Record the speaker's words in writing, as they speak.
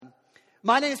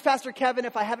My name is Pastor Kevin.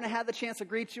 If I haven't had the chance to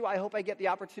greet you, I hope I get the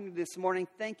opportunity this morning.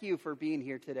 Thank you for being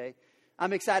here today.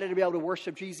 I'm excited to be able to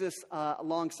worship Jesus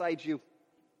alongside you.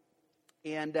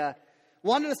 And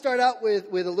wanted to start out with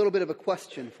a little bit of a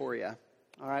question for you.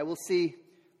 All right, we'll see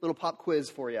a little pop quiz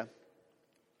for you.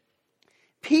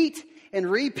 Pete and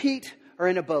repeat are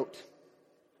in a boat.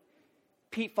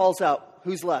 Pete falls out.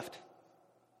 Who's left?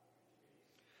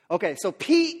 Okay, so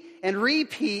Pete and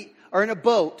repeat are in a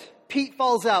boat. Pete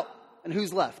falls out. And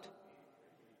who's left?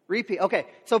 Repeat. Okay,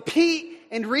 so Pete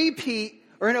and repeat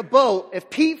are in a boat. If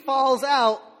Pete falls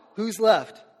out, who's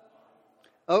left?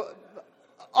 Oh,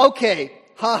 okay.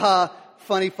 Haha.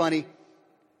 Funny.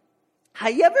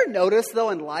 Have you ever noticed,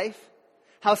 though, in life,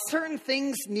 how certain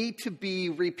things need to be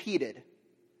repeated?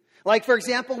 Like, for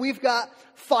example, we've got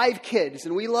 5 kids,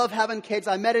 and we love having kids.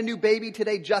 I met a new baby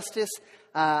today, Justice.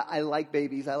 I like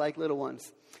babies. I like little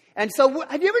ones. And so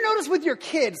have you ever noticed with your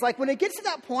kids, like when it gets to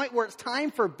that point where it's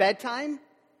time for bedtime,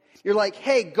 you're like,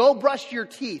 hey, go brush your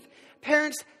teeth.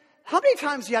 Parents, how many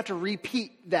times do you have to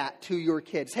repeat that to your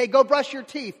kids? Hey, go brush your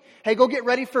teeth. Hey, go get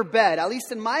ready for bed. At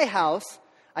least in my house,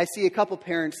 I see a couple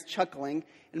parents chuckling.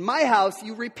 In my house,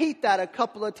 you repeat that a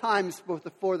couple of times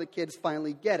before the kids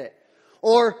finally get it.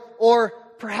 Or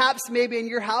perhaps maybe in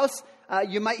your house,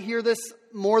 you might hear this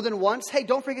more than once. Hey,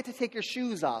 don't forget to take your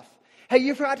shoes off. Hey,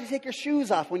 you forgot to take your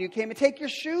shoes off when you came, and take your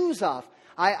shoes off.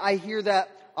 I hear that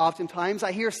oftentimes.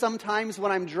 I hear sometimes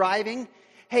when I'm driving,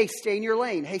 hey, stay in your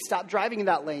lane. Hey, stop driving in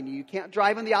that lane. You can't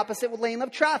drive in the opposite lane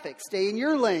of traffic. Stay in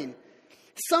your lane.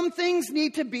 Some things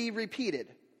need to be repeated.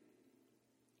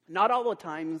 Not all the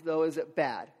times, though, is it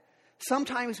bad.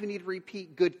 Sometimes we need to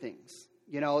repeat good things.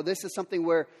 You know, this is something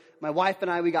where my wife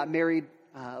and I, we got married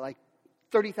like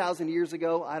 30,000 years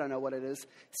ago. I don't know what it is.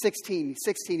 16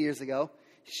 years ago.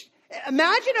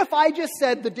 Imagine if I just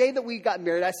said the day that we got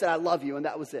married, I said, I love you, and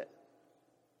that was it.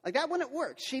 Like, that wouldn't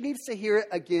work. She needs to hear it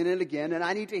again and again, and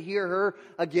I need to hear her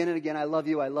again and again. I love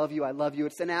you, I love you, I love you.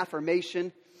 It's an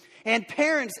affirmation. And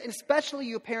parents, especially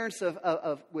you parents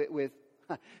with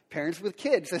parents with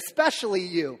kids, especially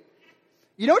you.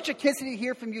 You know what your kids need to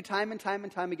hear from you time and time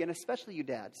and time again, especially you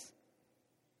dads?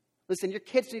 Listen, your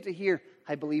kids need to hear,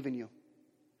 I believe in you.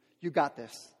 You got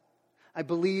this. I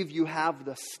believe you have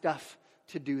the stuff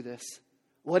to do this.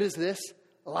 What is this?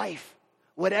 Life.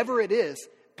 Whatever it is.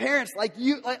 Parents, like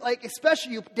you, like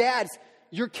especially you dads,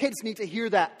 your kids need to hear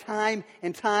that time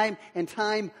and time and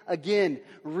time again.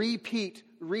 Repeat.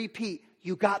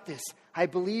 You got this. I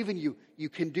believe in you. You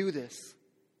can do this.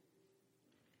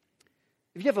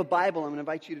 If you have a Bible, I'm going to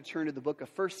invite you to turn to the book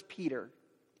of 1 Peter.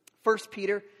 1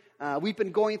 Peter. We've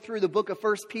been going through the book of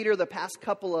 1 Peter the past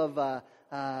couple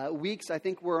of weeks. I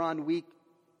think we're on week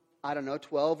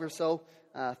 12 or so,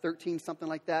 13, something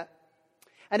like that.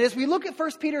 And as we look at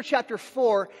 1 Peter chapter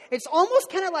 4, it's almost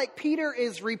kind of like Peter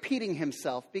is repeating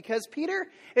himself, because Peter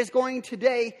is going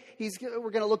today,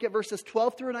 we're going to look at verses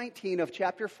 12 through 19 of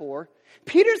chapter 4.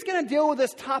 Peter's going to deal with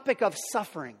this topic of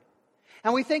suffering.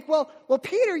 And we think, well,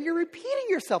 Peter, you're repeating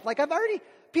yourself. Like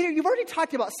Peter, you've already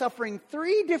talked about suffering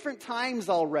 3 different times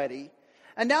already.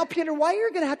 And now, Peter, why are you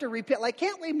going to have to repeat? Like,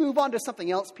 can't we move on to something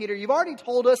else, Peter? You've already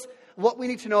told us what we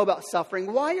need to know about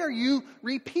suffering. Why are you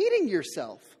repeating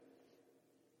yourself?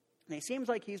 And it seems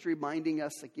like he's reminding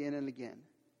us again and again.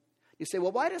 You say,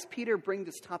 well, why does Peter bring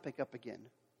this topic up again?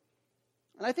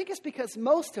 And I think it's because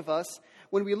most of us,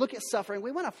 when we look at suffering,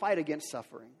 we want to fight against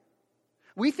suffering.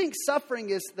 We think suffering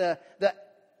is the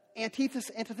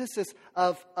antithesis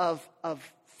of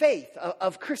faith,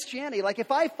 of Christianity. Like,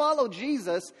 if I follow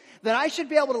Jesus, then I should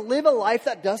be able to live a life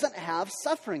that doesn't have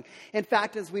suffering. In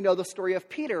fact, as we know the story of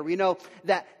Peter, we know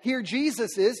that here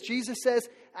Jesus says,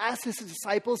 asks his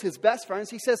disciples, his best friends,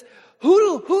 he says,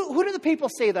 who do the people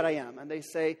say that I am? And they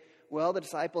say, well, the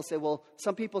disciples say, well,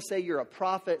 some people say you're a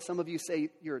prophet. Some of you say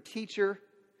you're a teacher.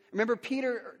 Remember,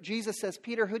 Jesus says,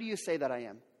 Peter, who do you say that I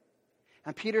am?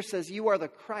 And Peter says, you are the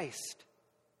Christ,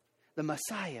 the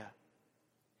Messiah.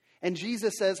 And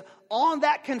Jesus says, on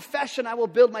that confession, I will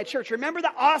build my church. Remember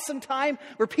that awesome time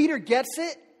where Peter gets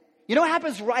it? You know what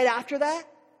happens right after that?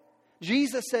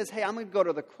 Jesus says, hey, I'm going to go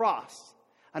to the cross,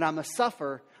 and I'm going to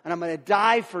suffer, and I'm going to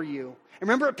die for you. And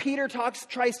remember what Peter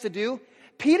tries to do?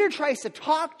 Peter tries to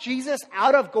talk Jesus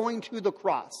out of going to the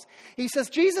cross. He says,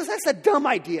 Jesus, that's a dumb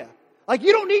idea. Like,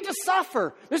 you don't need to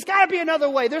suffer. There's got to be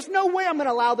another way. There's no way I'm going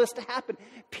to allow this to happen.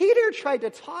 Peter tried to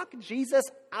talk Jesus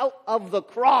out of the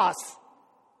cross.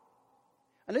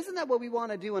 And isn't that what we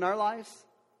want to do in our lives?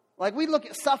 Like, we look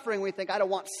at suffering, we think, I don't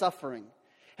want suffering.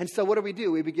 And so what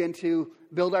do? We begin to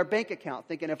build our bank account,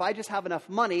 thinking if I just have enough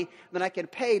money, then I can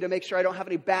pay to make sure I don't have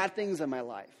any bad things in my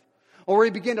life. Or we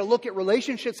begin to look at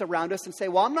relationships around us and say,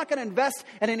 well, I'm not going to invest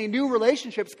in any new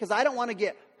relationships because I don't want to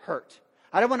get hurt.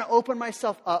 I don't want to open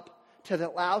myself up to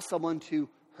allow someone to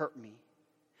hurt me.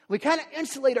 We kind of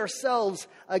insulate ourselves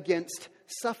against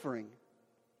suffering.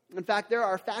 In fact, there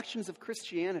are factions of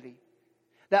Christianity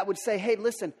that would say, hey,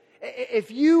 listen, if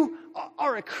you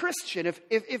are a Christian,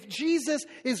 if Jesus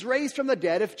is raised from the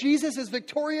dead, if Jesus is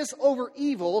victorious over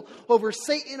evil, over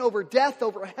Satan, over death,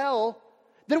 over hell,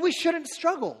 then we shouldn't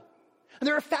struggle. And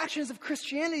there are factions of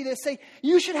Christianity that say,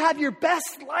 you should have your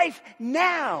best life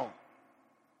now.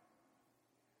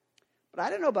 But I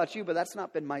don't know about you, but that's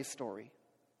not been my story.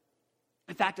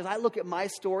 In fact, as I look at my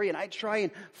story and I try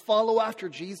and follow after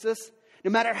Jesus,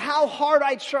 no matter how hard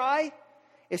I try,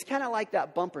 it's kind of like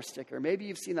that bumper sticker. Maybe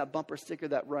you've seen that bumper sticker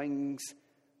that rings,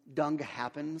 "Dung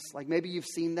happens." Like maybe you've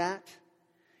seen that.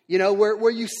 You know, where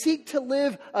you seek to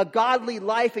live a godly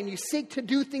life and you seek to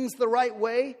do things the right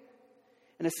way.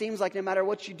 And it seems like no matter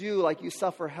what you do, like you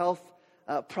suffer health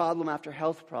problem after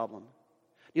health problem.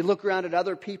 You look around at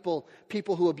other people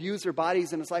who abuse their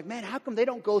bodies, and it's like, man, how come they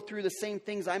don't go through the same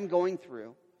things I'm going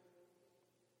through?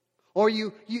 Or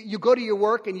you go to your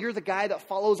work and you're the guy that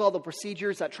follows all the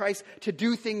procedures, that tries to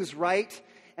do things right,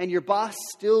 and your boss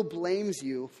still blames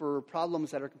you for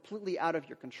problems that are completely out of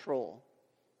your control.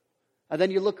 And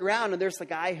then you look around and there's the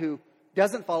guy who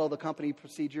doesn't follow the company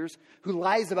procedures, who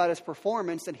lies about his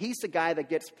performance, and he's the guy that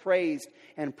gets praised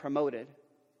and promoted.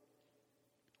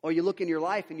 Or you look in your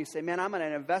life and you say, man, I'm going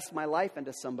to invest my life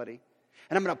into somebody.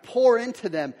 And I'm going to pour into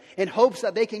them in hopes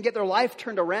that they can get their life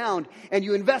turned around. And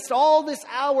you invest all this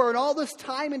hour and all this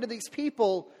time into these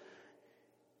people.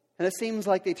 And it seems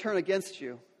like they turn against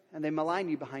you and they malign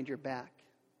you behind your back.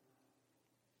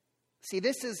 See,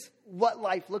 this is what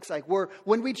life looks like.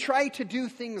 When we try to do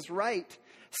things right,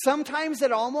 sometimes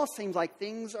it almost seems like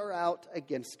things are out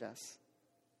against us.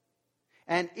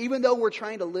 And even though we're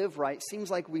trying to live right, it seems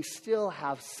like we still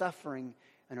have suffering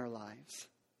in our lives.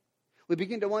 We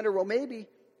begin to wonder, well, maybe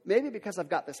because I've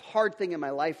got this hard thing in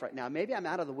my life right now, maybe I'm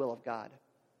out of the will of God.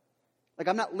 Like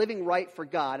I'm not living right for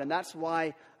God, and that's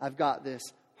why I've got this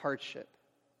hardship.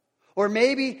 Or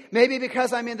maybe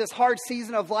because I'm in this hard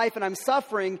season of life and I'm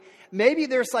suffering, maybe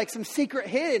there's like some secret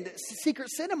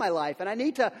sin in my life, and I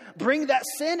need to bring that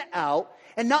sin out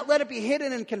and not let it be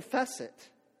hidden and confess it.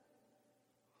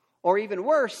 Or even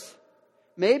worse,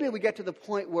 maybe we get to the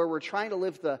point where we're trying to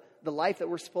live the life that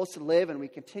we're supposed to live and we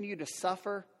continue to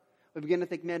suffer. We begin to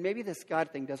think, man, maybe this God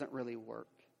thing doesn't really work.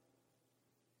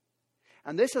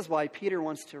 And this is why Peter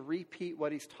wants to repeat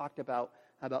what he's talked about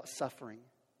suffering.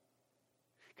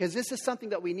 Because this is something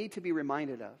that we need to be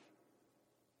reminded of.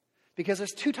 Because there's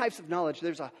two types of knowledge.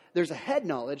 There's a head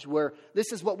knowledge where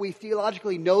this is what we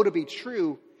theologically know to be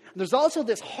true. And there's also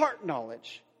this heart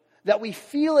knowledge that we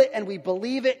feel it and we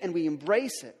believe it and we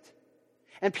embrace it.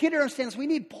 And Peter understands we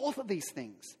need both of these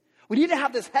things. We need to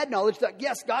have this head knowledge that,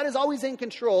 yes, God is always in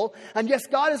control. And yes,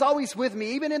 God is always with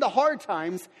me, even in the hard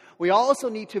times. We also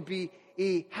need to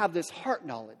have this heart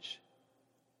knowledge.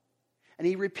 And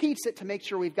he repeats it to make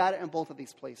sure we've got it in both of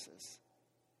these places.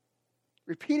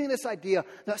 Repeating this idea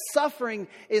that suffering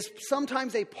is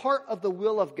sometimes a part of the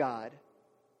will of God.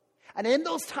 And in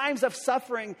those times of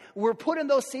suffering, we're put in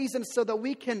those seasons so that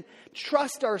we can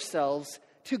trust ourselves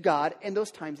to God in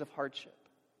those times of hardship.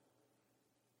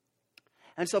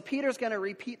 And so Peter's going to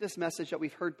repeat this message that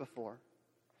we've heard before.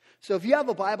 So if you have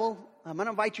a Bible, I'm going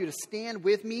to invite you to stand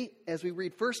with me as we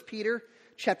read 1 Peter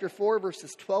chapter 4,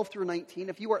 verses 12 through 19,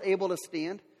 if you are able to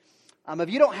stand. If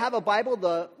you don't have a Bible,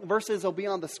 the verses will be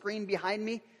on the screen behind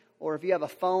me. Or if you have a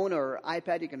phone or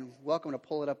iPad, you can welcome to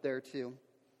pull it up there too.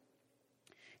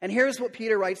 And here's what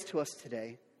Peter writes to us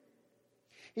today.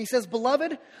 He says,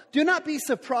 "Beloved, do not be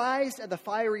surprised at the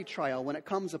fiery trial when it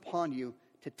comes upon you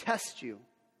to test you,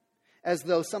 as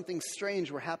though something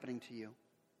strange were happening to you.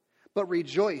 But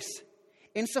rejoice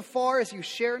insofar as you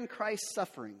share in Christ's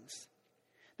sufferings,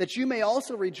 that you may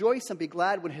also rejoice and be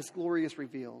glad when his glory is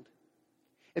revealed.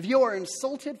 If you are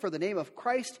insulted for the name of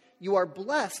Christ, you are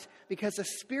blessed, because the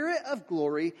Spirit of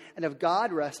glory and of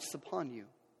God rests upon you.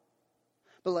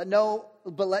 But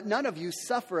let none of you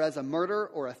suffer as a murderer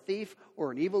or a thief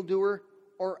or an evildoer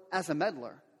or as a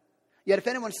meddler. Yet if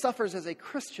anyone suffers as a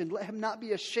Christian, let him not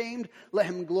be ashamed. Let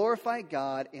him glorify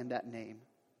God in that name.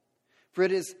 For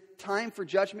it is time for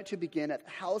judgment to begin at the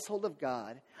household of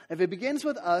God. If it begins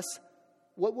with us,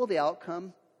 what will be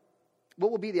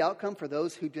the outcome for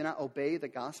those who do not obey the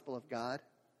gospel of God?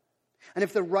 And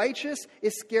if the righteous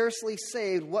is scarcely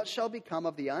saved, what shall become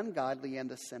of the ungodly and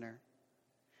the sinner?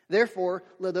 Therefore,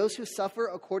 let those who suffer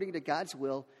according to God's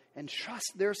will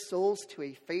entrust their souls to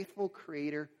a faithful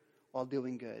Creator while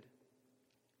doing good."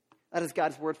 That is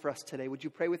God's word for us today. Would you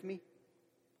pray with me?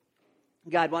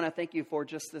 God, I want to thank you for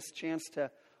just this chance to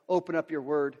open up your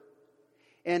word.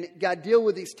 And God, deal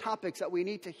with these topics that we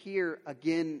need to hear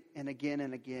again and again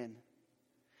and again.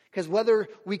 Because whether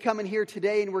we come in here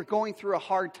today and we're going through a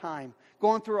hard time,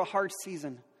 going through a hard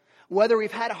season, whether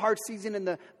we've had a hard season in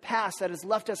the past that has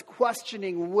left us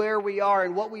questioning where we are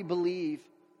and what we believe,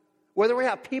 whether we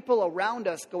have people around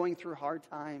us going through hard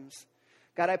times,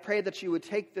 God, I pray that you would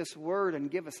take this word and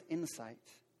give us insight,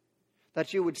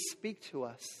 that you would speak to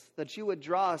us, that you would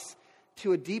draw us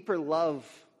to a deeper love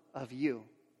of you,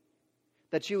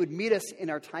 that you would meet us in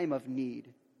our time of need,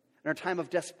 in our time of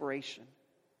desperation.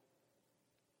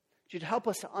 That you'd help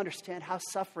us to understand how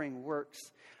suffering works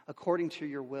according to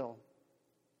your will.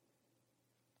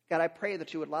 God, I pray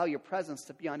that you would allow your presence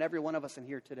to be on every one of us in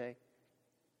here today,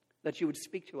 that you would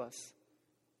speak to us,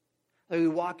 that we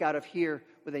walk out of here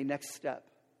with a next step,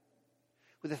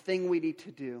 with a thing we need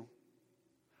to do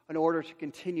in order to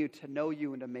continue to know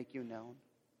you and to make you known.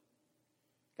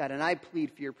 God, and I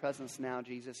plead for your presence now,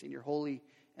 Jesus, in your holy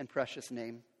and precious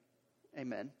name.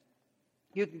 Amen.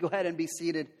 You can go ahead and be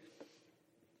seated.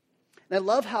 And I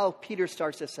love how Peter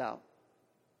starts this out.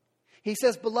 He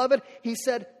says, beloved, he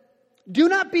said, do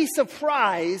not be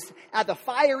surprised at the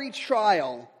fiery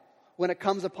trial when it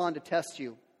comes upon to test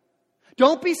you.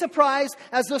 Don't be surprised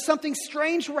as though something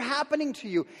strange were happening to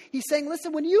you. He's saying,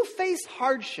 listen, when you face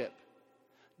hardship,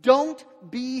 don't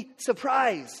be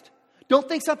surprised. Don't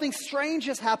think something strange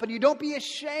has happened. You don't be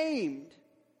ashamed.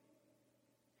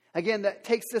 Again, that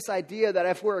takes this idea that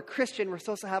if we're a Christian, we're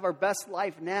supposed to have our best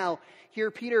life now.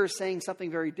 Here, Peter is saying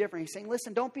something very different. He's saying,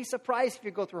 listen, don't be surprised if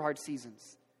you go through hard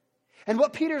seasons. And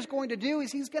what Peter's going to do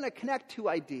is he's going to connect two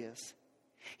ideas.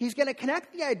 He's going to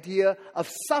connect the idea of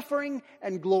suffering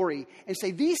and glory and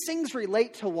say these things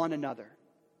relate to one another.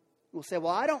 We'll say,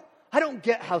 well, I don't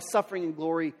get how suffering and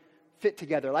glory fit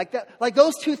together. Like that, like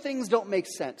those two things don't make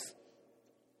sense.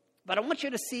 But I want you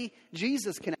to see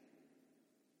Jesus connect.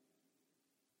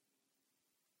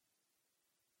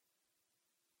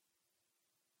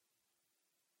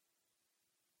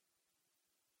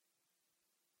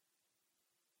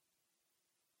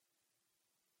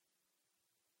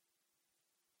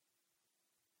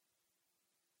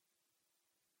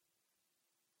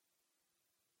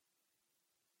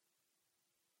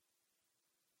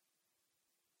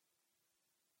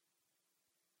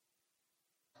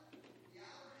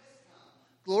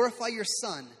 Glorify your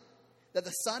Son, that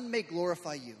the Son may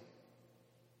glorify you.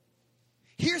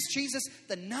 Here's Jesus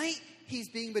the night he's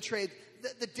being betrayed,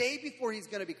 the day before he's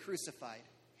going to be crucified.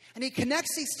 And he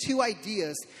connects these two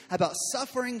ideas about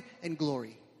suffering and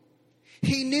glory.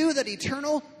 He knew that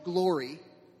eternal glory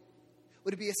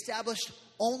would be established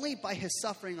only by his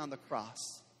suffering on the cross.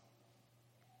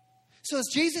 So as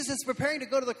Jesus is preparing to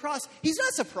go to the cross, he's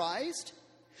not surprised.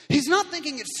 He's not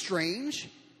thinking it's strange.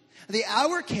 The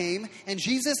hour came and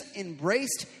Jesus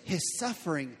embraced his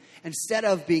suffering instead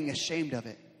of being ashamed of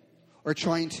it or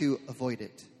trying to avoid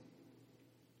it.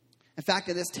 In fact,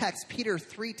 in this text, Peter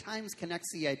 3 times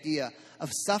connects the idea of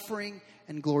suffering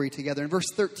and glory together. In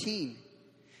verse 13,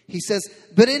 he says,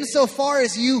 but insofar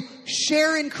as you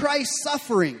share in Christ's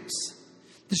sufferings,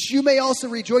 that you may also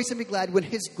rejoice and be glad when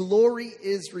his glory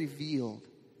is revealed.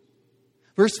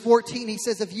 Verse 14, he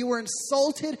says, if you were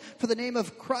insulted for the name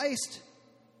of Christ,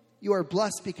 you are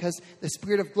blessed because the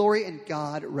Spirit of glory and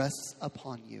God rests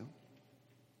upon you.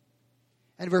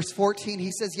 And verse 14,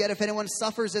 he says, yet if anyone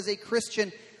suffers as a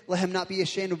Christian, let him not be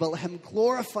ashamed, but let him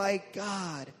glorify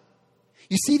God.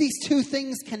 You see these two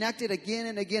things connected again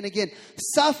and again and again.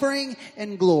 Suffering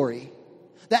and glory.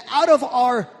 That out of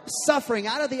our suffering,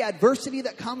 out of the adversity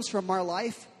that comes from our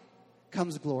life,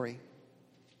 comes glory.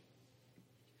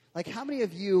 Like how many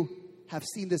of you have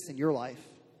seen this in your life?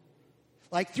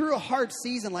 Like through a hard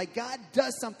season, like God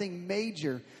does something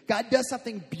major. God does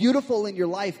something beautiful in your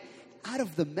life out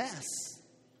of the mess.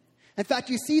 In fact,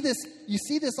 you see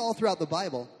this all throughout the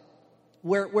Bible.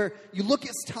 Where you look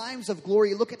at times of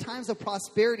glory, you look at times of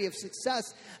prosperity, of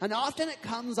success, and often it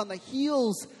comes on the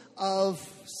heels of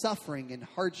suffering and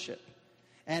hardship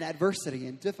and adversity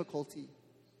and difficulty.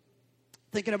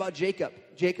 Thinking about Jacob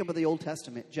of the Old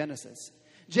Testament, Genesis.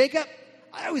 Jacob,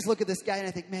 I always look at this guy and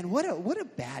I think, man, what a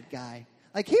bad guy.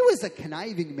 Like he was a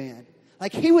conniving man.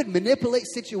 Like he would manipulate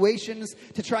situations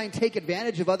to try and take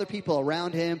advantage of other people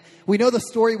around him. We know the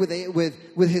story with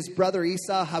his brother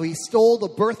Esau, how he stole the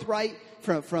birthright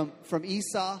from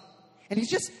Esau. And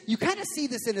you kind of see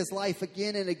this in his life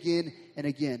again and again and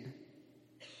again.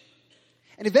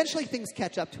 And eventually things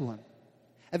catch up to him.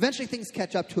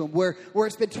 Where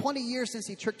it's been 20 years since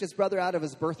he tricked his brother out of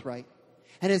his birthright.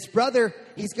 And his brother,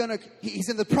 he's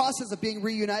in the process of being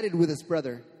reunited with his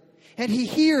brother. And he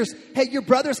hears, hey, your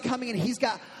brother's coming, and he's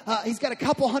got a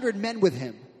couple hundred men with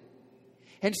him.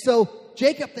 And so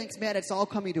Jacob thinks, man, it's all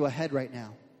coming to a head right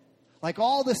now. Like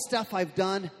all the stuff I've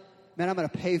done, man, I'm going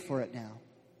to pay for it now.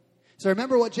 So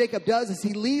remember what Jacob does is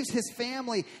he leaves his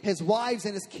family, his wives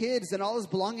and his kids and all his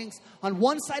belongings on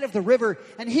one side of the river,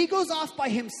 and he goes off by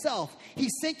himself.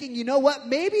 He's thinking, you know what,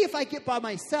 maybe if I get by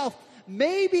myself,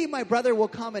 maybe my brother will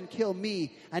come and kill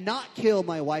me and not kill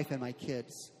my wife and my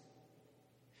kids.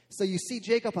 So you see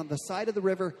Jacob on the side of the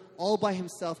river all by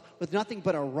himself with nothing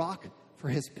but a rock for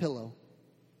his pillow.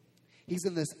 He's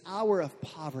in this hour of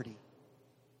poverty.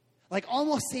 Like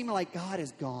almost seeming like God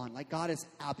is gone, like God is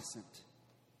absent.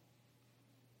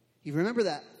 You remember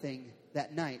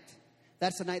that night.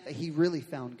 That's the night that he really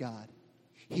found God.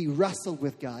 He wrestled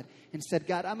with God and said,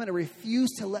 God, I'm going to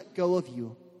refuse to let go of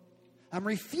you. I'm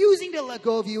refusing to let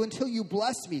go of you until you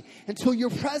bless me, until your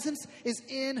presence is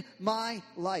in my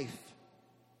life.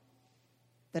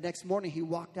 The next morning, he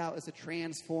walked out as a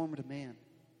transformed man.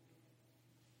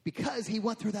 Because he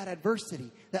went through that adversity,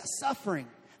 that suffering,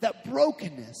 that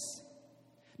brokenness.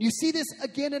 You see this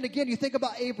again and again. You think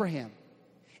about Abraham.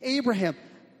 Abraham,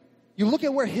 you look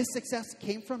at where his success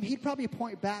came from, he'd probably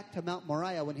point back to Mount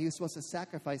Moriah when he was supposed to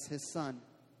sacrifice his son.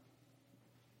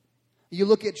 You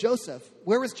look at Joseph.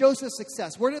 Where was Joseph's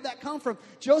success? Where did that come from?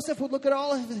 Joseph would look at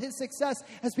all of his success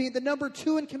as being the number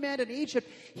 2 in command in Egypt.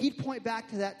 He'd point back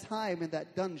to that time in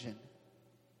that dungeon.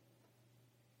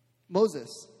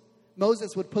 Moses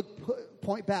would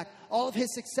point back. All of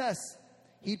his success,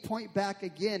 he'd point back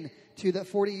again to the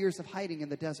 40 years of hiding in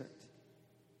the desert.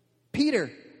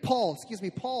 Paul,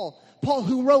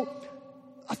 who wrote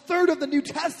a third of the New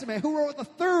Testament, who wrote a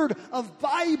third of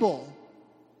Bible,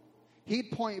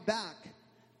 he'd point back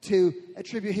to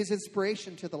attribute his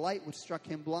inspiration to the light which struck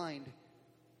him blind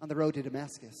on the road to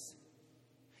Damascus.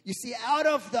 You see, out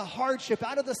of the hardship,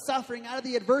 out of the suffering, out of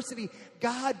the adversity,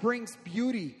 God brings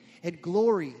beauty and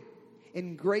glory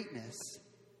and greatness.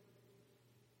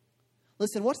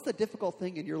 Listen, what's the difficult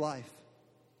thing in your life?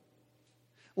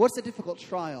 What's the difficult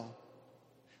trial?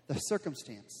 The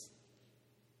circumstance.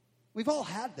 We've all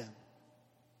had them.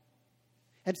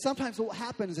 And sometimes what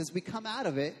happens is we come out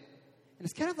of it, and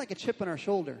it's kind of like a chip on our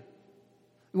shoulder.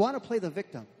 We want to play the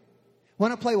victim. We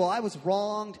want to play, well, I was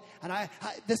wronged, and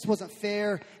this wasn't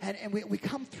fair, and we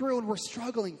come through and we're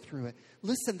struggling through it.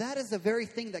 Listen, that is the very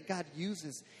thing that God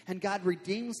uses, and God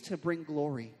redeems to bring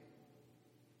glory.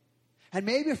 And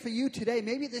maybe for you today,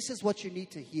 maybe this is what you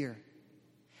need to hear.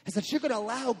 Is that you're going to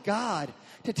allow God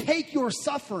to take your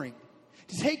suffering,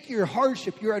 to take your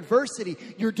hardship, your adversity,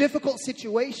 your difficult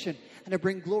situation, and to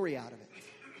bring glory out of it.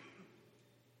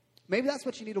 Maybe that's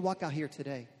what you need to walk out here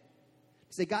today.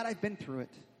 Say, God, I've been through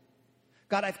it.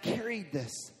 God, I've carried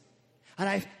this. And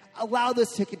I've allowed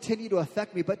this to continue to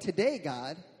affect me. But today,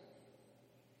 God,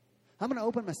 I'm going to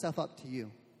open myself up to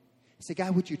you. Say,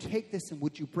 God, would you take this and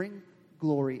would you bring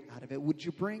glory out of it? Would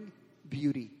you bring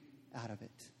beauty out of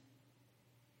it?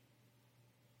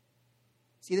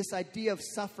 See, this idea of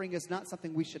suffering is not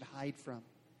something we should hide from.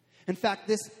 In fact,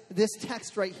 this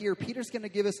text right here, Peter's going to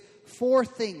give us 4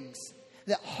 things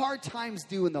that hard times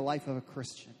do in the life of a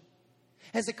Christian.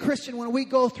 As a Christian, when we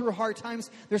go through hard times,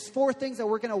 there's 4 things that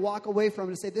we're going to walk away from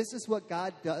and say, this is what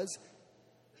God does.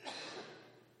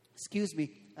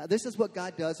 This is what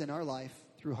God does in our life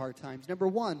through hard times. Number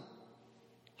 1,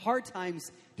 hard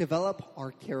times develop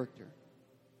our character.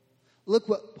 Look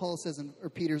what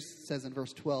Peter says in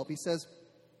verse 12. He says,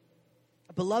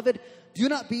 Beloved, do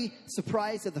not be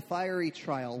surprised at the fiery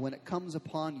trial when it comes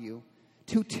upon you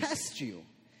to test you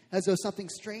as though something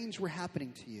strange were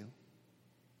happening to you.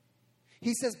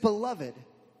 He says, beloved.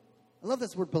 I love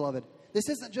this word, beloved. This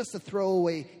isn't just a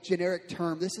throwaway generic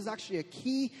term. This is actually a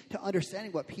key to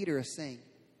understanding what Peter is saying.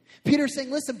 Peter's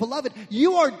saying, listen, beloved,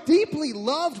 you are deeply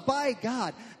loved by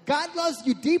God. God loves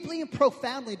you deeply and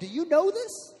profoundly. Do you know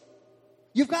this?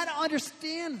 You've got to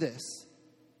understand this.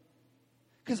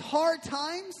 Because hard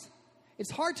times,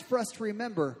 it's hard for us to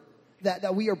remember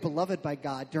that we are beloved by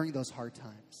God during those hard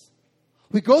times.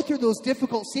 We go through those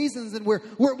difficult seasons and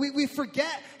we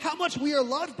forget how much we are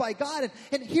loved by God.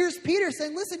 And here's Peter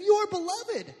saying, listen, you are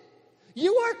beloved.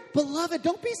 You are beloved.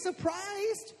 Don't be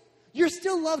surprised. You're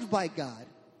still loved by God.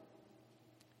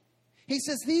 He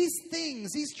says these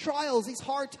things, these trials, these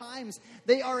hard times,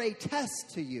 they are a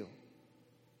test to you.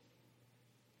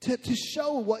 To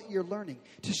show what you're learning,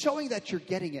 to showing that you're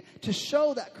getting it, to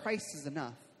show that Christ is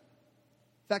enough.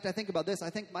 In fact, I think about this.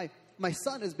 I think my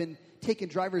son has been taking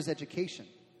driver's education.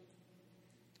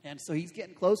 And so he's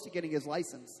getting close to getting his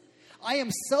license. I am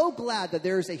so glad that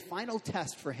there is a final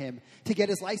test for him to get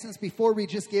his license before we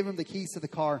just gave him the keys to the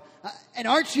car. And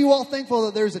aren't you all thankful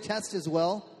that there's a test as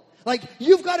well? Like,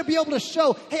 you've got to be able to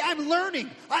show, hey, I'm learning.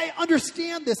 I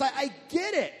understand this. I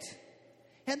get it.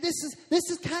 And this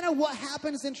is kind of what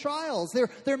happens in trials.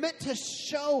 They're meant to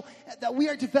show that we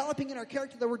are developing in our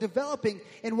character, that we're developing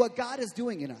in what God is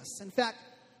doing in us. In fact,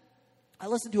 I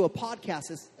listened to a podcast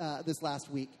this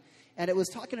last week, and it was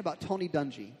talking about Tony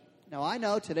Dungy. Now, I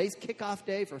know today's kickoff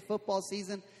day for football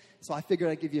season, so I figured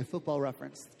I'd give you a football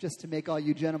reference just to make all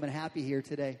you gentlemen happy here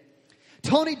today.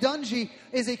 Tony Dungy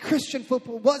was a Christian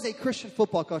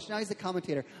football coach. Now he's a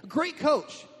commentator. A great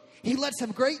coach. He led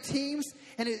some great teams,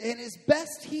 and his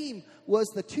best team was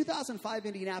the 2005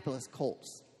 Indianapolis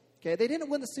Colts. Okay, they didn't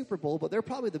win the Super Bowl, but they're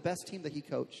probably the best team that he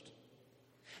coached.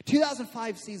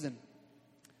 2005 season,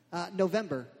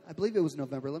 November. I believe it was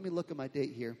November. Let me look at my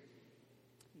date here.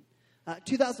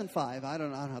 2005, I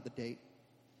don't have the date.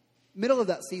 Middle of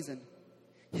that season,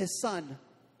 his son,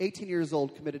 18 years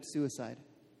old, committed suicide.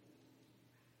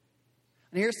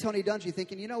 And here's Tony Dungy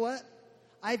thinking, you know what?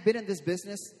 I've been in this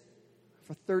business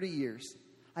for 30 years.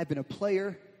 I've been a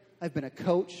player. I've been a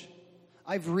coach.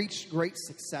 I've reached great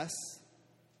success.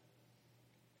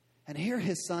 And here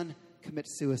his son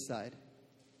commits suicide.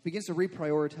 Begins to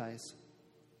reprioritize.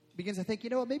 Begins to think, you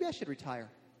know what? Maybe I should retire.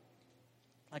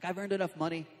 Like, I've earned enough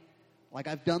money. Like,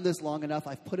 I've done this long enough.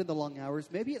 I've put in the long hours.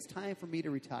 Maybe it's time for me to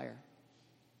retire.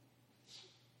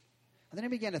 And then I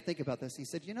began to think about this. He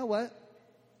said, you know what?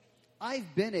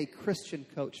 I've been a Christian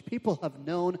coach. People have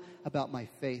known about my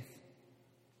faith.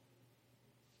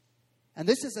 And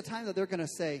this is the time that they're going to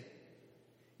say,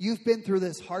 you've been through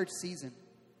this hard season.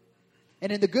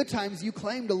 And in the good times, you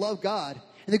claim to love God.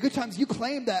 In the good times, you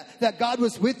claim that God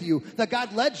was with you, that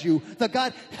God led you, that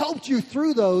God helped you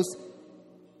through those.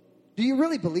 Do you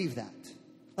really believe that?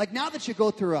 Like, now that you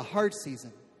go through a hard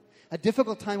season, a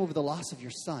difficult time over the loss of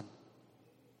your son.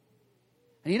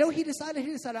 And you know, he decided,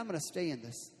 I'm going to stay in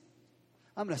this.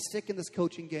 I'm going to stick in this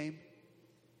coaching game.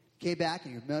 Came back,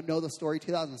 and you know the story,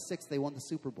 2006, they won the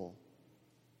Super Bowl.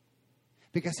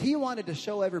 Because he wanted to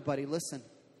show everybody, listen,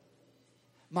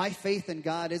 my faith in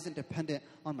God isn't dependent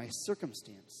on my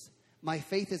circumstance. My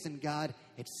faith is in God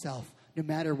itself, no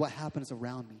matter what happens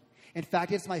around me. In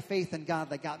fact, it's my faith in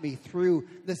God that got me through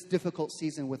this difficult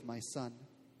season with my son.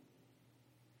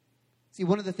 See,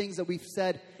 one of the things that we've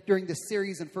said during this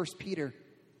series in 1 Peter,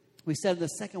 we said in the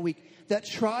second week, that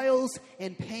trials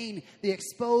and pain, they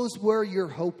expose where your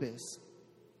hope is.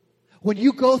 When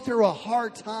you go through a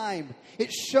hard time,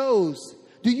 it shows.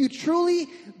 Do you truly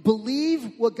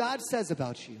believe what God says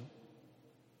about you?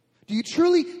 Do you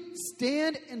truly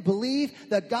stand and believe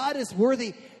that God is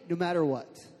worthy no matter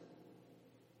what?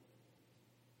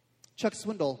 Chuck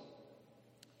Swindoll,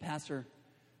 pastor,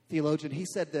 theologian, he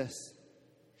said this.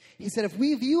 He said, if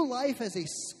we view life as a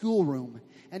schoolroom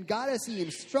and God as the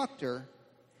instructor,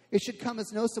 it should come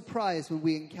as no surprise when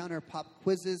we encounter pop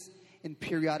quizzes and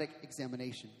periodic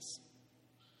examinations.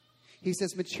 He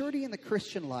says, maturity in the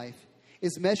Christian life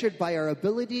is measured by our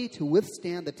ability to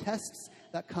withstand the tests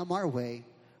that come our way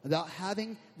without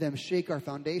having them shake our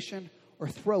foundation or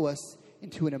throw us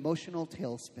into an emotional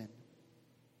tailspin.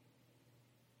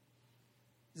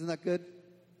 Isn't that good?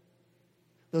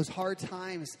 Those hard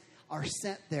times are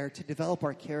sent there to develop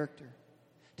our character,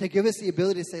 to give us the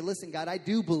ability to say, listen, God, I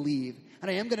do believe,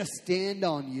 and I am going to stand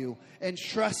on you and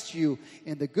trust you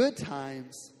in the good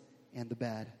times and the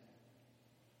bad.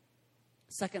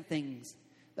 Second things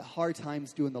that hard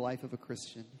times do in the life of a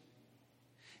Christian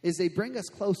is they bring us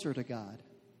closer to God.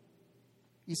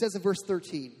 He says in verse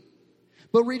 13,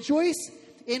 but rejoice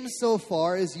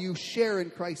insofar as you share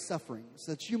in Christ's sufferings,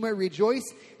 that you may rejoice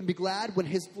and be glad when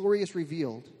his glory is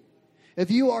revealed. If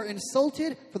you are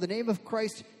insulted for the name of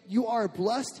Christ, you are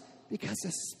blessed because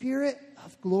the Spirit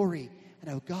of glory and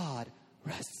of God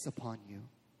rests upon you.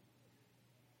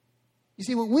 You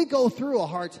see, when we go through a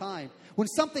hard time, when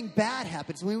something bad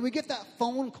happens, when we get that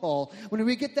phone call, when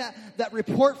we get that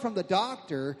report from the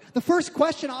doctor, the first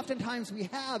question oftentimes we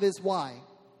have is why?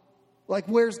 Like,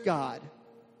 where's God?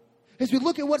 As we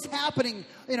look at what's happening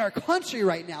in our country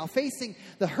right now, facing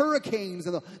the hurricanes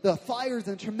and the fires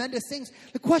and the tremendous things,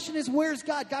 the question is, where's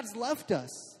God? God's left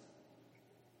us.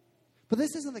 But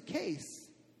this isn't the case.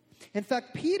 In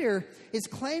fact, Peter is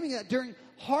claiming that during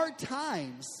hard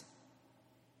times,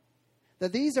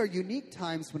 that these are unique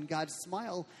times when God's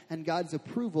smile and God's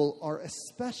approval are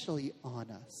especially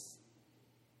on us.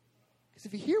 Because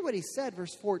if you hear what he said,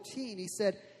 verse 14, he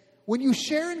said, when you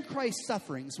share in Christ's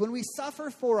sufferings, when we suffer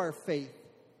for our faith,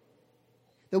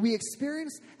 that we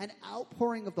experience an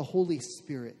outpouring of the Holy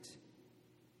Spirit.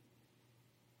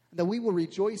 and that we will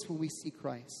rejoice when we see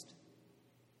Christ.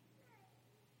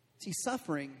 See,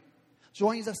 suffering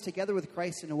joins us together with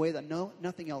Christ in a way that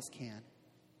nothing else can.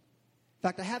 In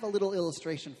fact, I have a little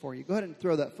illustration for you. Go ahead and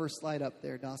throw that first slide up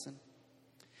there, Dawson.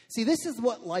 See, this is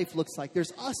what life looks like.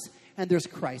 There's us and there's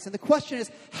Christ. And the question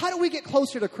is, how do we get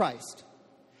closer to Christ?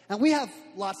 And we have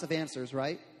lots of answers,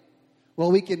 right?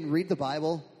 Well, we can read the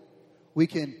Bible. We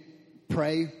can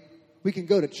pray. We can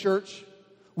go to church.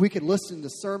 We can listen to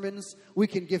sermons. We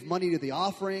can give money to the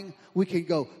offering. We can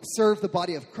go serve the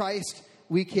body of Christ.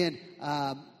 We can,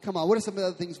 what are some of the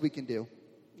other things we can do?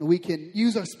 We can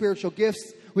use our spiritual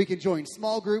gifts. We can join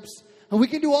small groups. And we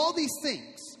can do all these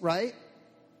things, right?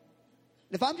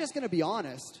 If I'm just going to be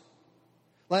honest,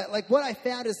 like what I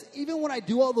found is even when I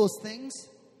do all those things,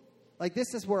 like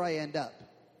this is where I end up.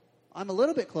 I'm a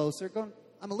little bit closer,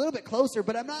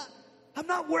 but I'm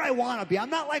not where I want to be. I'm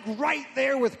not like right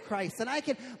there with Christ. And I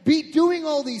can be doing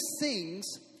all these things,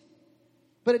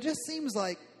 but it just seems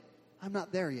like I'm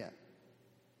not there yet.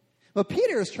 What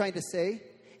Peter is trying to say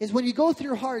is when you go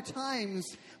through hard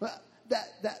times,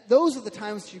 that those are the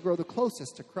times that you grow the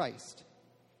closest to Christ.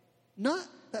 Not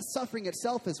that suffering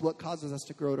itself is what causes us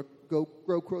to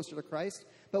grow closer to Christ,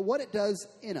 but what it does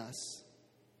in us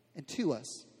and to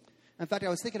us. In fact, I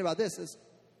was thinking about this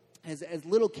as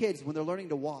little kids when they're learning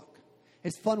to walk.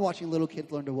 It's fun watching little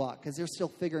kids learn to walk because they're still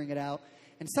figuring it out.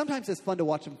 And sometimes it's fun to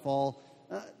watch them fall.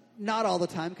 Not all the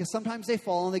time, because sometimes they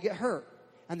fall and they get hurt.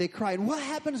 And they cry. And what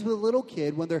happens with a little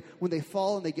kid when they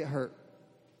fall and they get hurt?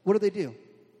 What do?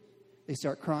 They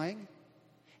start crying.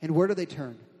 And where do they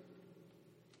turn?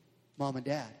 Mom and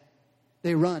Dad.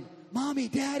 They run. Mommy,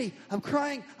 Daddy, I'm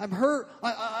crying. I'm hurt.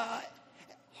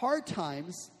 Hard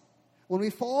times, when we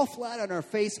fall flat on our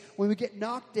face, when we get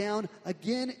knocked down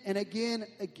again and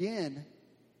again,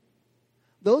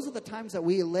 those are the times that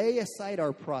we lay aside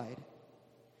our pride.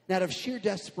 And out of sheer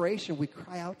desperation, we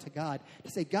cry out to God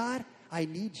to say, God, I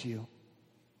need you.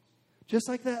 Just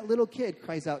like that little kid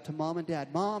cries out to Mom and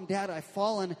Dad. Mom, Dad, I've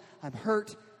fallen. I'm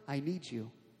hurt. I need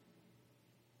you.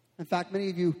 In fact, many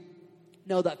of you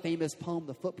know that famous poem,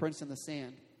 The Footprints in the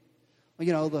Sand. Well,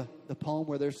 you know, the poem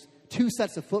where there's two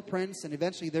sets of footprints and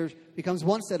eventually there becomes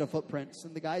one set of footprints.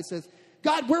 And the guy says,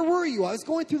 God, where were you? I was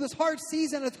going through this hard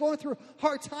season. I was going through a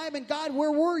hard time. And God,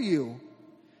 where were you? And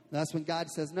that's when God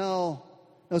says, no,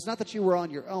 it's not that you were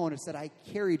on your own. It's that I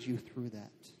carried you through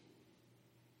that.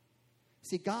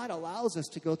 See, God allows us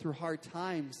to go through hard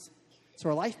times so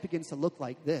our life begins to look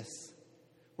like this,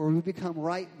 where we become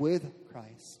right with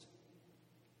Christ.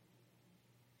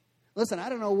 Listen, I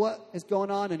don't know what is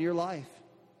going on in your life,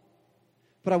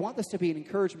 but I want this to be an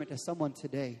encouragement to someone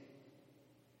today.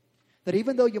 That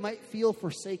even though you might feel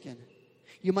forsaken,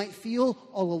 you might feel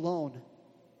all alone,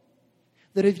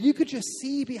 that if you could just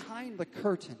see behind the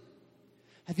curtain,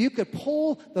 if you could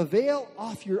pull the veil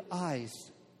off your eyes,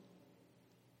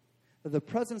 that the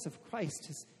presence of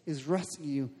Christ is resting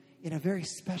you in a very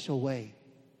special way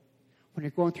when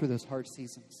you're going through those hard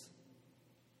seasons.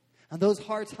 And those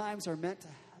hard times are meant to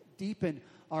deepen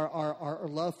our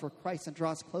love for Christ and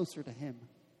draw us closer to Him.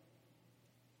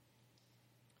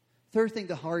 Third thing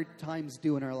the hard times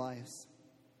do in our lives.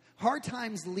 Hard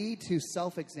times lead to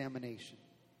self-examination.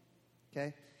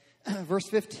 Okay? Verse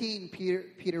 15,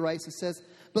 Peter writes and says,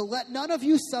 but let none of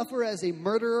you suffer as a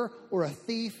murderer or a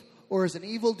thief or as an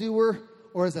evildoer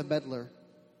or as a meddler.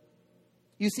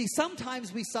 You see,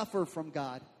 sometimes we suffer from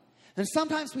God. And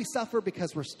sometimes we suffer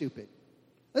because we're stupid.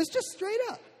 That's just straight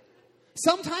up.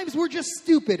 Sometimes we're just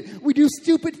stupid. We do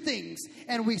stupid things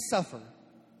and we suffer.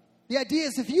 The idea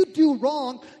is if you do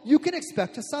wrong, you can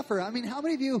expect to suffer. I mean, how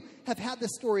many of you have had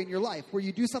this story in your life where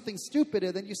you do something stupid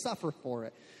and then you suffer for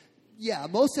it? Yeah,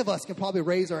 most of us can probably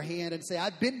raise our hand and say,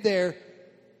 I've been there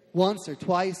once or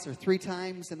twice or 3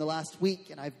 times in the last week,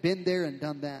 and I've been there and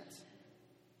done that.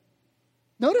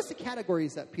 Notice the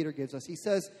categories that Peter gives us. He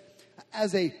says,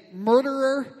 as a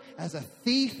murderer, as a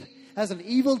thief, as an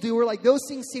evildoer, like those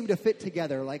things seem to fit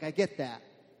together. Like, I get that.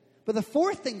 But the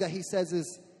fourth thing that he says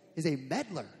is a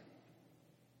meddler.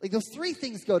 Like, those 3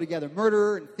 things go together,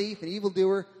 murderer and thief and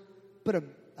evildoer. But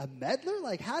a meddler?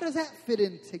 Like, how does that fit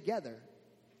in together?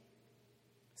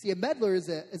 See, a meddler is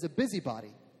a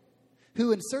busybody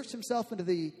who inserts himself into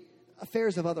the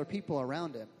affairs of other people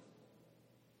around him.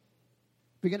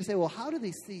 We're going to say, well, how do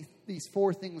these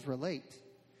 4 things relate?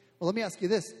 Well, let me ask you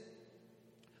this.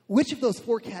 Which of those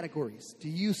 4 categories do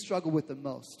you struggle with the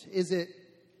most? Is it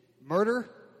murder?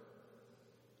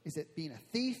 Is it being a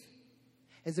thief?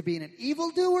 Is it being an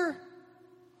evildoer?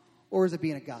 Or is it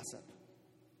being a gossip?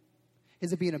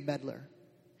 Is it being a meddler?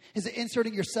 Is it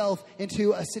inserting yourself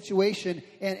into a situation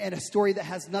and a story that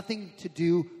has nothing to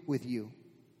do with you?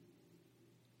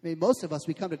 I mean, most of us,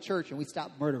 we come to church and we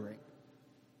stop murdering.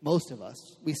 Most of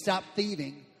us. We stop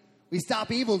thieving. We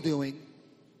stop evil doing.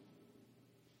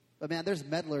 But man, there's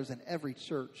meddlers in every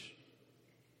church.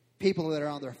 People that are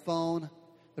on their phone,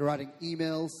 they're writing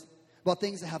emails about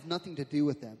things that have nothing to do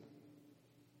with them.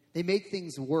 They make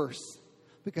things worse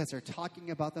because they're talking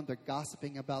about them, they're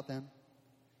gossiping about them,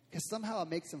 because somehow it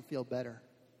makes them feel better.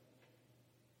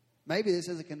 Maybe this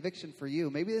is a conviction for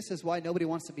you. Maybe this is why nobody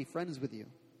wants to be friends with you.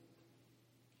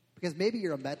 Because maybe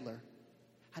you're a meddler.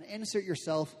 And insert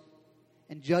yourself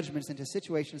and judgments into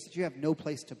situations that you have no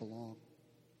place to belong.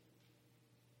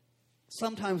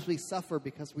 Sometimes we suffer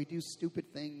because we do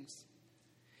stupid things.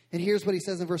 And here's what he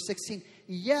says in verse 16.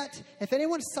 Yet, if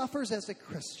anyone suffers as a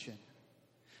Christian.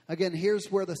 Again, here's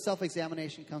where the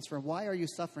self-examination comes from. Why are you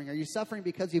suffering? Are you suffering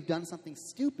because you've done something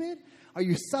stupid? Are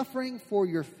you suffering for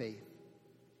your faith?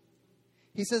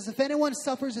 He says, if anyone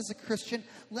suffers as a Christian,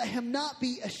 let him not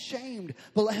be ashamed,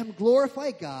 but let him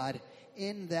glorify God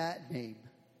in that name.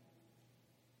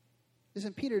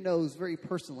 Listen, Peter knows very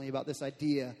personally about this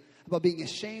idea about being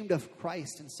ashamed of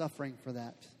Christ and suffering for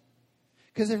that.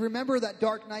 Because I remember that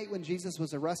dark night when Jesus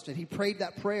was arrested, he prayed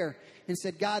that prayer and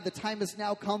said, God, the time has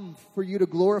now come for you to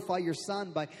glorify your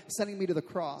Son by sending me to the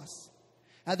cross.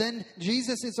 And then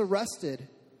Jesus is arrested.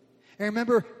 And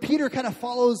remember, Peter kind of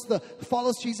follows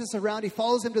Jesus around. He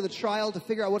follows him to the trial to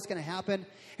figure out what's going to happen.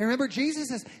 And remember,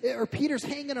 Peter's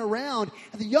hanging around,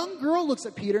 and the young girl looks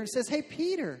at Peter and says, hey,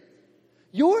 Peter,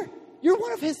 you're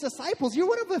one of his disciples. You're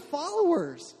one of his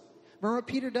followers. Remember what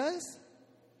Peter does?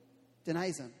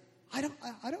 Denies him. I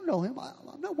don't know him.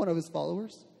 I'm not one of his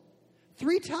followers.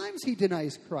 3 times he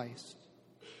denies Christ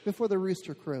before the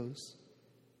rooster crows.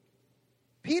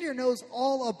 Peter knows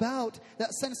all about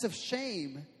that sense of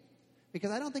shame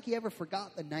because I don't think he ever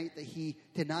forgot the night that he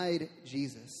denied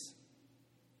Jesus.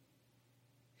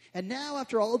 And now,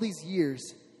 after all these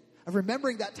years of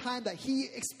remembering that time that he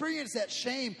experienced that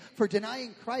shame for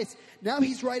denying Christ, now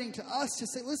he's writing to us to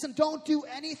say, listen, don't do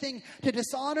anything to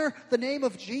dishonor the name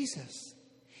of Jesus.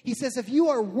 He says, if you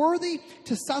are worthy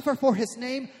to suffer for his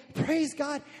name, praise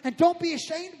God, and don't be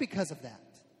ashamed because of that.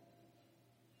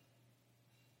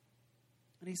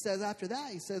 And he says after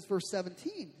that, he says, verse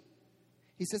 17,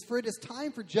 he says, for it is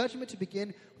time for judgment to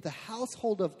begin with the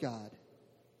household of God.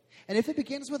 And if it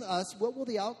begins with us, what will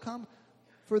the outcome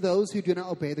for those who do not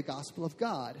obey the gospel of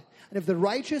God? And if the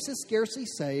righteous is scarcely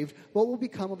saved, what will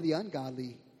become of the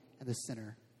ungodly and the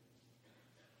sinner?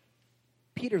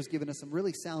 Peter's given us some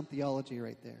really sound theology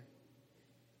right there.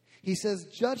 He says,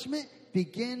 judgment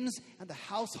begins at the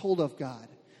household of God.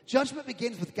 Judgment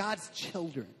begins with God's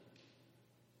children.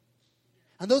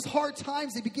 And those hard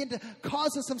times, they begin to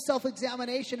cause us some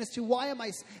self-examination as to why am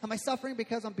I suffering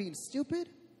because I'm being stupid?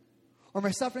 Or am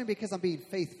I suffering because I'm being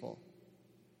faithful?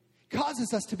 It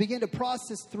causes us to begin to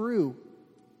process through.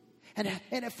 And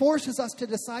it forces us to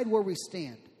decide where we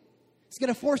stand. It's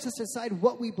going to force us to decide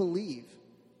what we believe.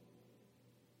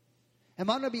 Am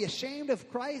I going to be ashamed of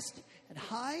Christ and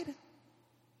hide? Or am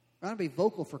I going to be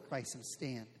vocal for Christ and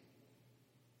stand?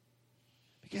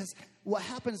 Because what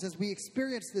happens is we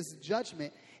experience this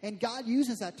judgment, and God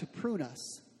uses that to prune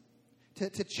us,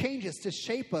 to change us, to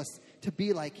shape us, to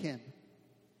be like him.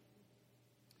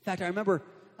 In fact, I remember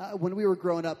when we were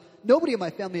growing up, nobody in my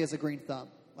family has a green thumb.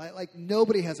 Like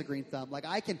nobody has a green thumb. Like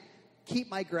I can keep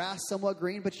my grass somewhat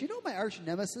green, but you know what my arch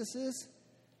nemesis is?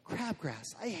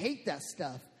 Crabgrass. I hate that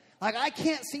stuff. Like I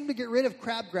can't seem to get rid of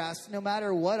crabgrass no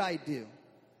matter what I do.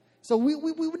 So we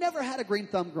never had a green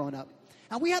thumb growing up.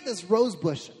 And we had this rose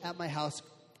bush at my house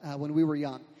when we were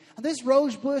young. And this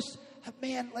rose bush,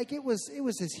 man, like it was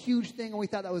this huge thing, and we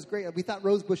thought that was great. We thought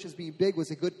rose bushes being big was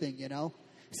a good thing, you know.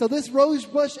 So this rose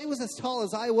bush, it was as tall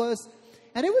as I was,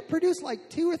 and it would produce like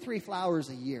 2 or 3 flowers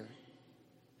a year.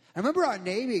 I remember our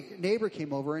neighbor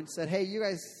came over and said, hey, you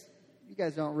guys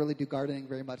don't really do gardening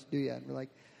very much, do you? And we're like,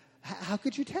 how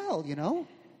could you tell, you know? And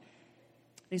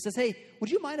he says, hey,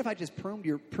 would you mind if I just pruned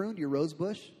your rose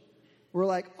bush? We're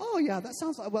like, oh, yeah, that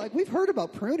sounds like we've heard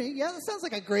about pruning. Yeah, that sounds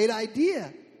like a great idea.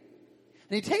 And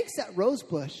he takes that rose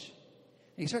bush,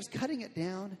 and he starts cutting it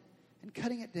down and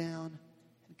cutting it down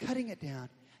and cutting it down.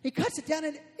 He cuts it down,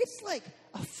 and it's like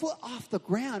a foot off the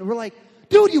ground. We're like,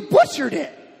 dude, you butchered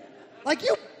it. Like,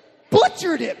 you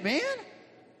butchered it, man.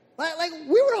 Like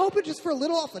we were hoping just for a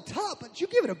little off the top, but you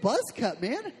give it a buzz cut,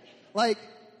 man. Like,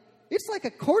 it's like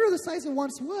a quarter the size it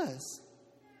once was.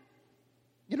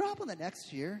 You know what happened the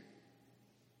next year?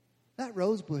 That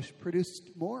rose bush produced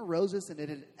more roses than it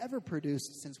had ever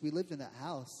produced since we lived in that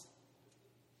house.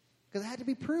 Because it had to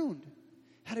be pruned,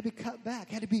 had to be cut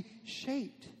back, had to be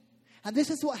shaped. And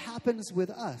this is what happens with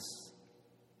us.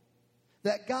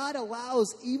 That God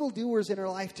allows evildoers in our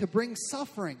life to bring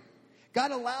suffering.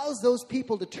 God allows those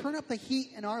people to turn up the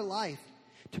heat in our life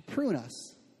to prune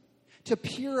us, to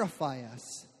purify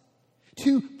us,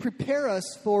 to prepare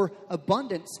us for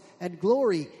abundance and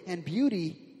glory and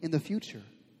beauty in the future.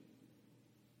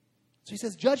 So he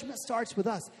says, judgment starts with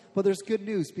us. But there's good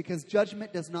news, because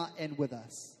judgment does not end with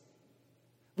us.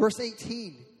 Verse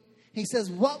 18, he says,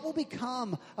 what will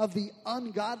become of the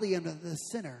ungodly and of the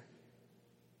sinner?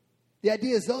 The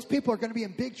idea is those people are going to be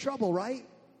in big trouble, right?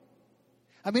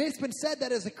 I mean, it's been said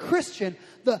that as a Christian,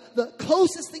 the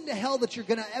closest thing to hell that you're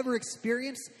going to ever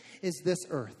experience is this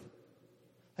earth.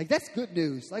 Like, that's good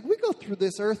news. Like, we go through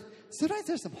this earth. Sometimes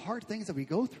there's some hard things that we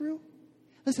go through.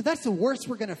 Listen, that's the worst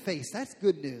we're going to face. That's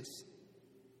good news.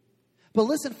 But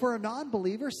listen, for a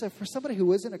non-believer, so for somebody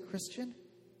who isn't a Christian,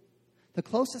 the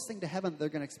closest thing to heaven they're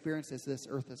going to experience is this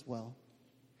earth as well.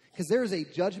 Because there is a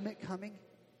judgment coming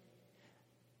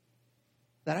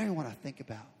that I don't even want to think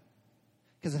about,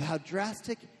 because of how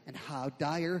drastic and how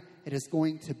dire it is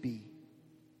going to be.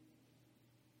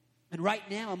 And right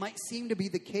now, it might seem to be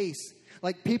the case,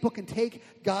 like people can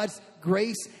take God's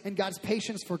grace and God's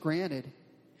patience for granted.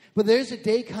 But there's a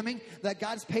day coming that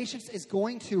God's patience is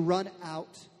going to run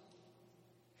out.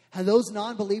 And those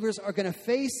non-believers are going to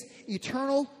face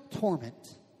eternal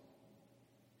torment.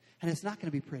 And it's not going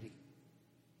to be pretty.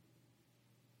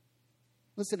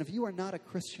 Listen, if you are not a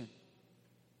Christian,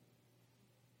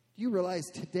 do you realize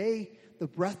today the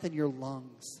breath in your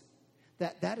lungs,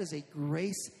 that is a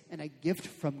grace and a gift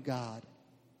from God?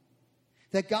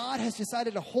 That God has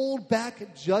decided to hold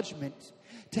back judgment,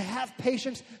 to have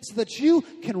patience so that you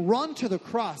can run to the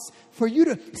cross, for you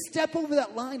to step over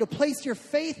that line, to place your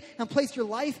faith and place your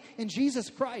life in Jesus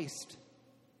Christ.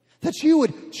 That you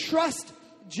would trust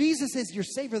Jesus as your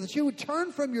Savior, that you would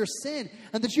turn from your sin,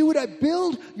 and that you would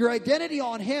build your identity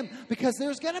on Him, because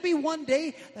there's going to be one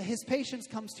day that His patience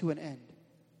comes to an end.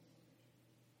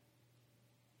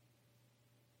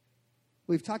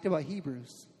 We've talked about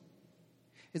Hebrews.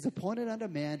 It's appointed unto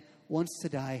man once to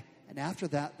die, and after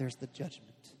that there's the judgment.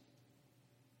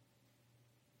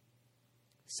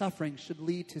 Suffering should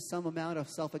lead to some amount of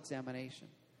self-examination.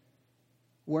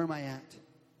 Where am I at?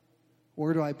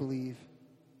 Where do I believe?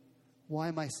 Why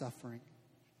am I suffering?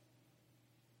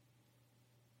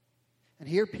 And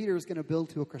here Peter is going to build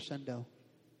to a crescendo.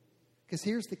 Because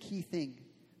here's the key thing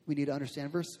we need to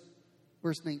understand. Verse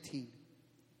 19.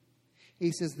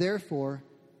 He says, therefore,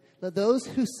 let those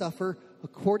who suffer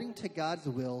according to God's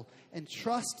will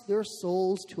entrust their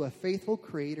souls to a faithful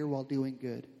Creator while doing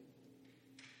good.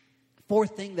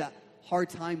 Fourth thing that hard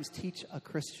times teach a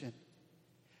Christian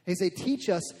is they teach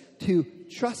us to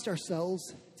trust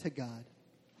ourselves to God.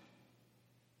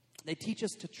 They teach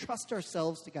us to trust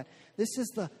ourselves to God. This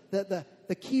is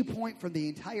the key point from the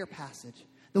entire passage.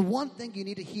 The one thing you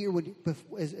need to hear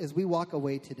as we walk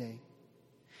away today.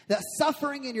 That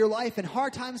suffering in your life and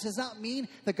hard times does not mean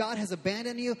that God has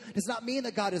abandoned you. Does not mean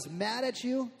that God is mad at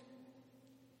you.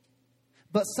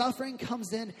 But suffering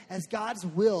comes in as God's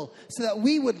will, so that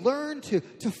we would learn to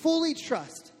fully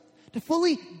trust, to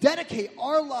fully dedicate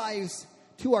our lives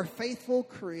to our faithful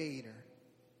Creator.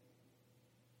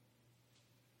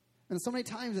 And so many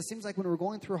times it seems like when we're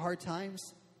going through hard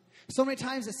times, so many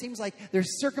times it seems like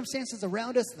there's circumstances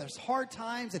around us, there's hard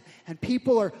times, and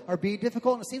people are being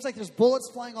difficult, and it seems like there's bullets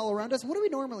flying all around us. What do we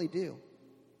normally do?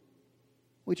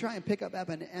 We try and pick up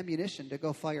ammunition to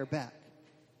go fire back.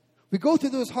 We go through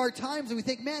those hard times and we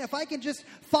think, man, if I can just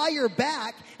fire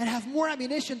back and have more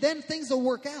ammunition, then things will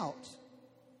work out.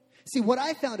 See, what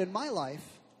I found in my life,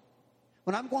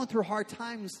 when I'm going through hard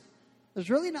times, there's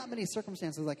really not many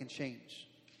circumstances I can change.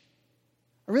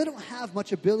 I really don't have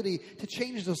much ability to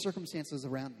change those circumstances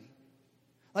around me.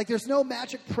 Like, there's no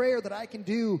magic prayer that I can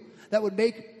do that would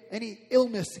make any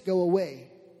illness go away.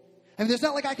 I mean, there's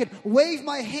not like I could wave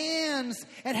my hands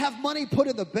and have money put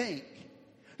in the bank.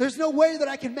 There's no way that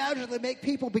I can magically make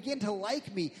people begin to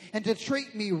like me and to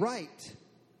treat me right.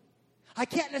 I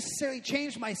can't necessarily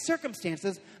change my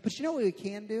circumstances, but you know what we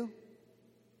can do?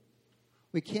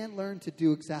 We can learn to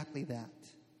do exactly that.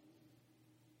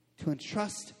 To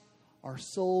entrust our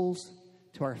souls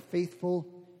to our faithful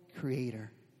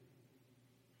Creator.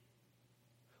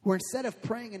 Where instead of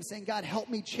praying and saying, God, help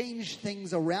me change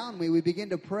things around me, we begin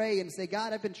to pray and say,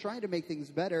 God, I've been trying to make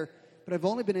things better, but I've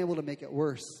only been able to make it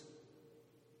worse.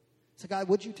 So God,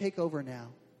 would you take over now?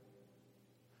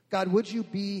 God, would you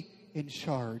be in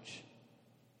charge?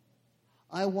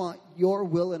 I want your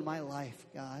will in my life,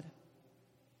 God.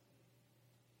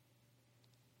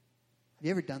 Have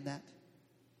you ever done that?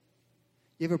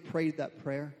 You ever prayed that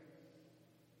prayer?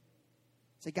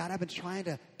 Say, God, I've been trying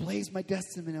to blaze my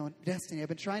destiny. I've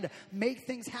been trying to make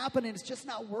things happen, and it's just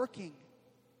not working.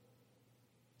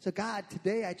 So, God,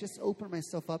 today I just open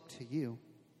myself up to you.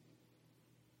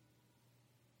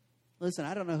 Listen,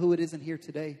 I don't know who it is in here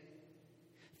today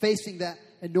facing that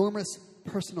enormous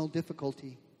personal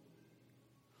difficulty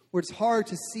where it's hard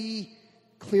to see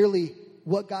clearly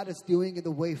what God is doing in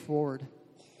the way forward.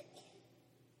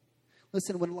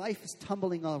 Listen, when life is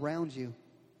tumbling all around you,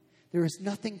 there is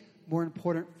nothing more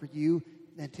important for you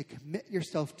than to commit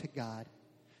yourself to God,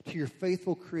 to your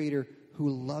faithful Creator who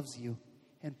loves you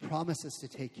and promises to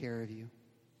take care of you.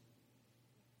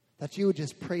 That you would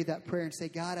just pray that prayer and say,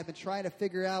 God, I've been trying to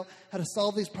figure out how to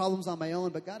solve these problems on my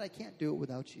own, but God, I can't do it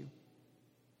without you.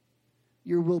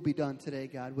 Your will be done today,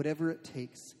 God, whatever it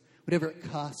takes, whatever it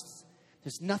costs.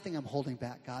 There's nothing I'm holding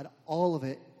back, God. All of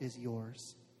it is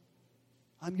yours.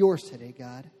 I'm yours today,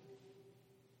 God.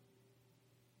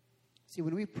 See,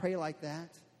 when we pray like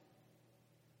that,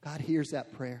 God hears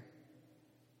that prayer.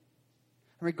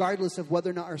 And regardless of whether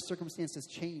or not our circumstances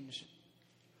change,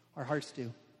 our hearts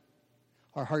do.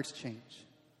 Our hearts change.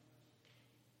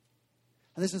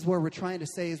 And this is where we're trying to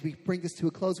say as we bring this to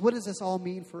a close, what does this all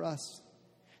mean for us?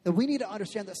 That we need to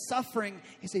understand that suffering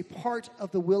is a part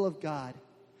of the will of God.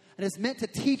 And it's meant to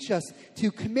teach us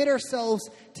to commit ourselves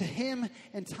to Him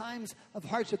in times of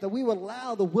hardship, that we will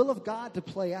allow the will of God to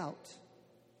play out.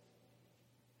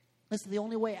 Listen, the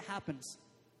only way it happens,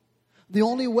 the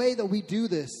only way that we do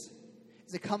this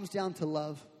is it comes down to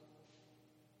love.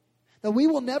 That we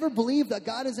will never believe that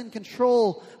God is in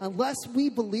control unless we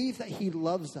believe that He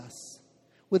loves us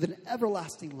with an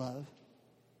everlasting love.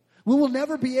 We will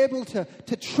never be able to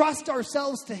trust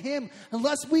ourselves to Him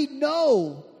unless we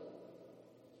know,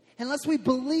 unless we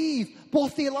believe,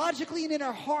 both theologically and in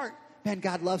our heart, man,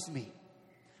 God loves me.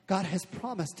 God has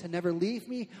promised to never leave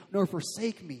me nor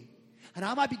forsake me. And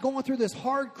I might be going through this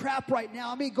hard crap right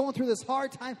now. I may be going through this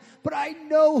hard time, but I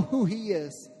know who He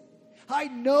is. I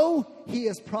know He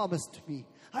has promised me.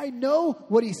 I know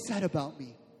what He said about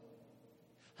me.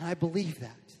 And I believe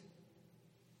that.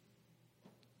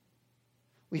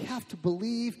 We have to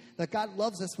believe that God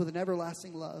loves us with an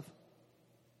everlasting love.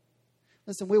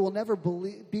 Listen, we will never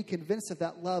be convinced of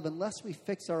that love unless we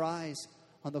fix our eyes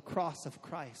on the cross of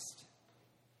Christ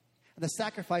and the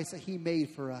sacrifice that He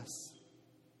made for us.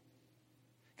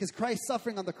 Because Christ's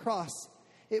suffering on the cross,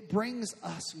 it brings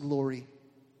us glory.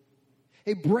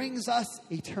 It brings us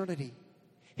eternity.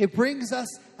 It brings us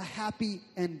a happy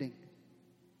ending.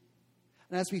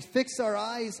 And as we fix our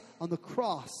eyes on the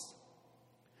cross,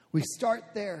 we start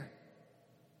there.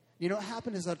 You know what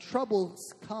happens is our troubles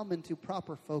come into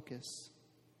proper focus.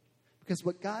 Because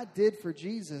what God did for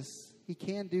Jesus, He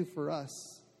can do for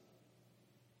us.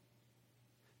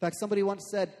 In fact, somebody once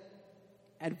said,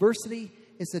 adversity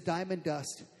is the diamond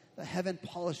dust that heaven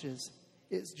polishes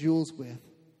its jewels with.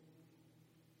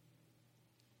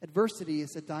 Adversity is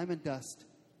the diamond dust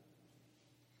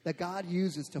that God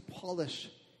uses to polish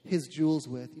His jewels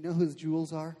with. You know who His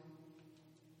jewels are?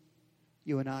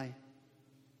 You and I.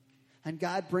 And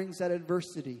God brings that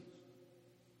adversity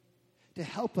to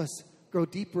help us grow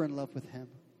deeper in love with Him.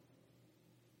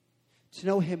 To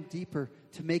know Him deeper,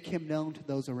 to make Him known to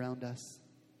those around us.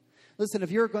 Listen,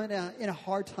 if you're going to in a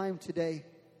hard time today,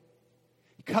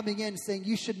 coming in saying,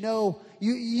 you should know,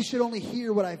 you should only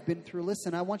hear what I've been through.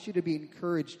 Listen, I want you to be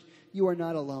encouraged. You are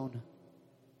not alone.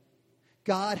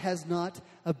 God has not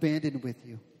abandoned with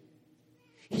you.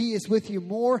 He is with you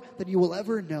more than you will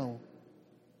ever know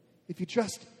if you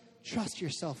just trust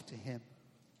yourself to Him.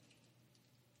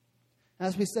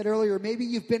 As we said earlier, maybe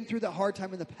you've been through that hard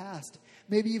time in the past.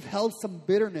 Maybe you've held some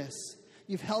bitterness.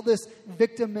 You've held this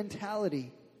victim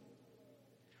mentality.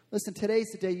 Listen,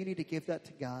 today's the day you need to give that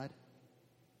to God.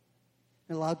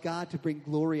 And allow God to bring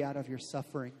glory out of your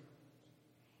suffering.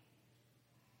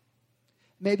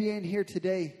 Maybe in here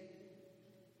today,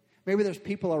 maybe there's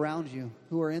people around you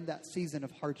who are in that season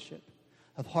of hardship,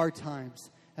 of hard times,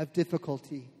 of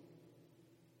difficulty.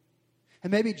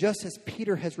 And maybe just as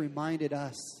Peter has reminded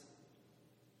us,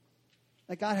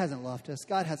 that God hasn't left us,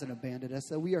 God hasn't abandoned us,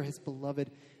 that we are His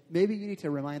beloved. Maybe you need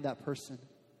to remind that person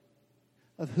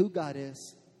of who God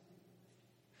is,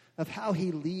 of how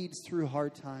He leads through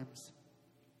hard times,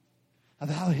 of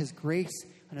how His grace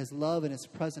and His love and His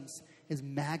presence is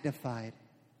magnified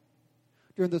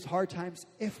during those hard times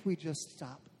if we just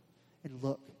stop and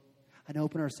look and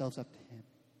open ourselves up to Him.